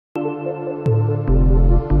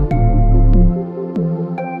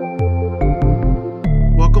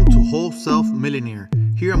Whole Self Millionaire.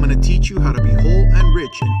 Here I'm going to teach you how to be whole and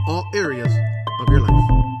rich in all areas of your life.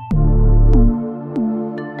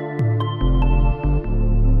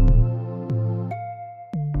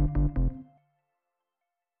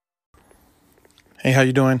 Hey, how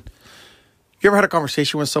you doing? You ever had a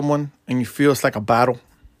conversation with someone and you feel it's like a battle?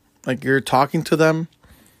 Like you're talking to them,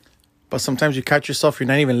 but sometimes you catch yourself, you're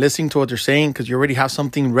not even listening to what they're saying because you already have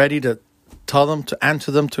something ready to tell them, to answer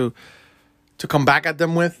them, to come back at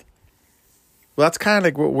them with. Well, that's kind of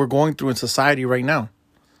like what we're going through in society right now.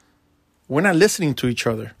 We're not listening to each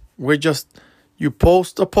other. We're just, you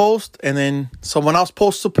post a post and then someone else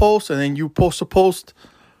posts a post and then you post a post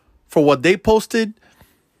for what they posted.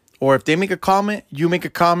 Or if they make a comment, you make a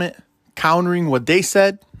comment countering what they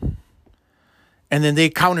said. And then they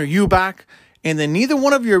counter you back. And then neither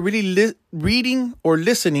one of you are really reading or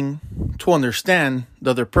listening to understand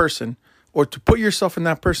the other person or to put yourself in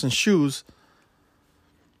that person's shoes.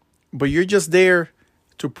 But you're just there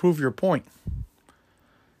to prove your point.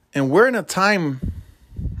 And we're in a time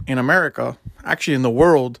in America, actually in the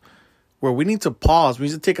world, where we need to pause. We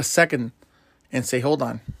need to take a second and say, hold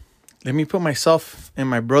on. Let me put myself in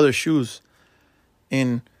my brother's shoes,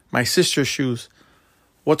 in my sister's shoes.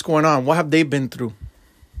 What's going on? What have they been through?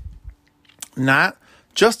 Not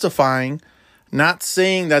justifying, not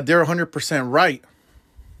saying that they're 100% right.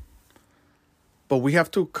 But we have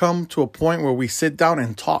to come to a point where we sit down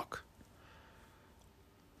and talk.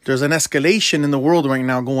 There's an escalation in the world right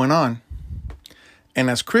now going on. And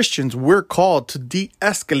as Christians, we're called to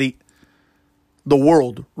de-escalate the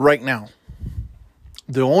world right now.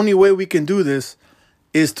 The only way we can do this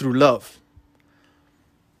is through love.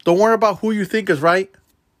 Don't worry about who you think is right,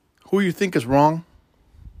 who you think is wrong.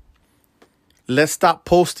 Let's stop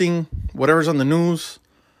posting whatever's on the news,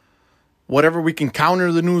 whatever we can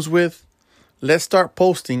counter the news with. Let's start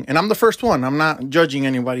posting. And I'm the first one. I'm not judging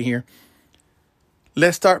anybody here.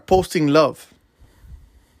 Let's start posting love.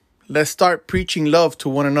 Let's start preaching love to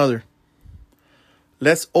one another.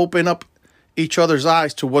 Let's open up each other's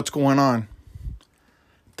eyes to what's going on.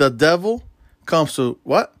 The devil comes to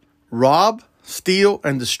what? Rob, steal,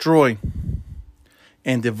 and destroy.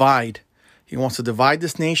 And divide. He wants to divide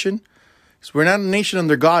this nation. So we're not a nation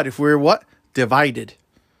under God if we're what? Divided.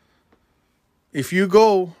 If you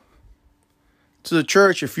go to the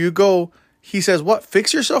church, he says what?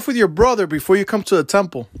 Fix yourself with your brother before you come to the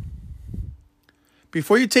temple.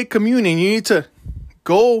 Before you take communion, you need to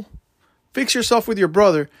go fix yourself with your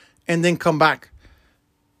brother and then come back.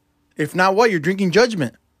 If not, what? You're drinking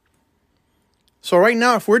judgment. So right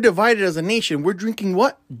now, if we're divided as a nation, we're drinking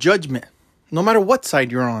what? Judgment. No matter what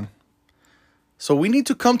side you're on. So we need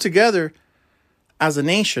to come together as a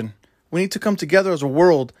nation. We need to come together as a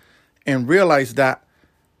world and realize that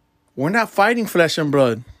we're not fighting flesh and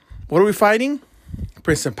blood. What are we fighting?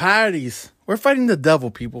 Principalities. We're fighting the devil,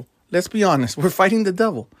 people. Let's be honest. We're fighting the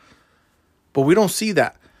devil. But we don't see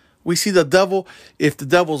that. We see the devil, if the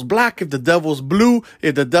devil's black, if the devil's blue,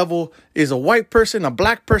 if the devil is a white person, a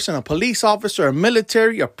black person, a police officer, a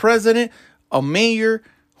military, a president, a mayor,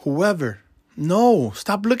 whoever. No,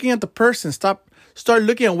 stop looking at the person. Start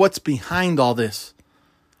looking at what's behind all this.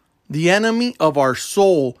 The enemy of our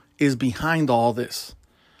soul is behind all this.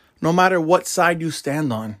 No matter what side you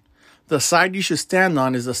stand on, the side you should stand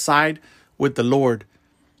on is the side with the Lord.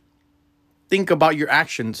 Think about your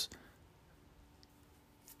actions.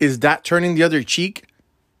 Is that turning the other cheek?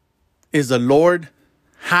 Is the Lord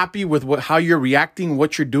happy with how you're reacting,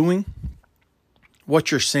 what you're doing,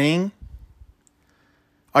 what you're saying?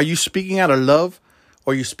 Are you speaking out of love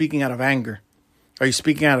or are you speaking out of anger? Are you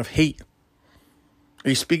speaking out of hate? Are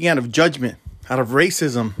you speaking out of judgment, out of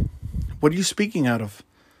racism? What are you speaking out of?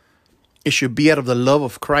 It should be out of the love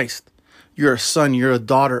of Christ. You're a son, you're a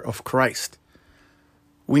daughter of Christ.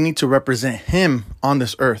 We need to represent him on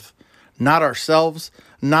this earth, not ourselves,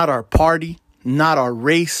 not our party, not our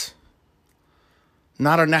race,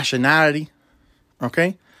 not our nationality,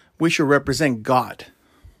 okay? We should represent God.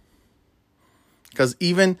 Because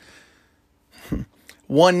even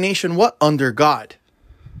one nation, what? Under God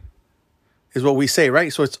is what we say,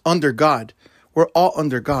 right? So it's under God. We're all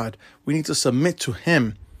under God. We need to submit to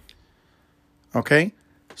him, okay?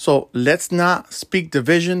 So let's not speak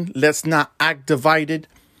division. Let's not act divided.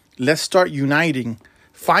 Let's start uniting.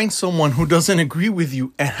 Find someone who doesn't agree with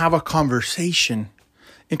you and have a conversation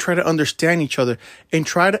and try to understand each other and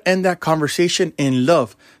try to end that conversation in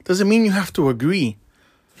love. Doesn't mean you have to agree,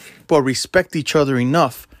 but respect each other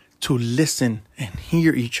enough to listen and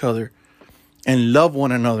hear each other and love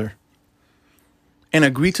one another and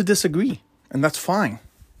agree to disagree. And that's fine.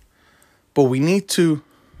 But we need to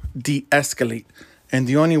de-escalate. And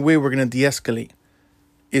the only way we're going to de-escalate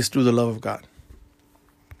is through the love of God.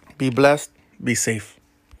 Be blessed. Be safe.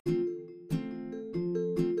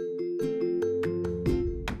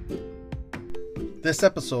 This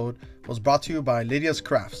episode was brought to you by Lydia's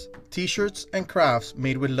Crafts. T-shirts and crafts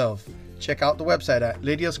made with love. Check out the website at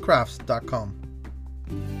lydiascrafts.com.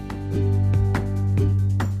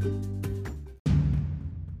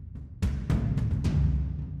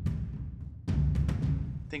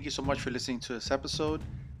 Thank you so much for listening to this episode.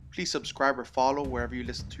 Please subscribe or follow wherever you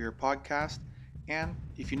listen to your podcast. And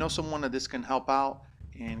if you know someone that this can help out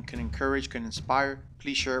and can encourage, can inspire,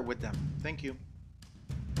 please share it with them. Thank you.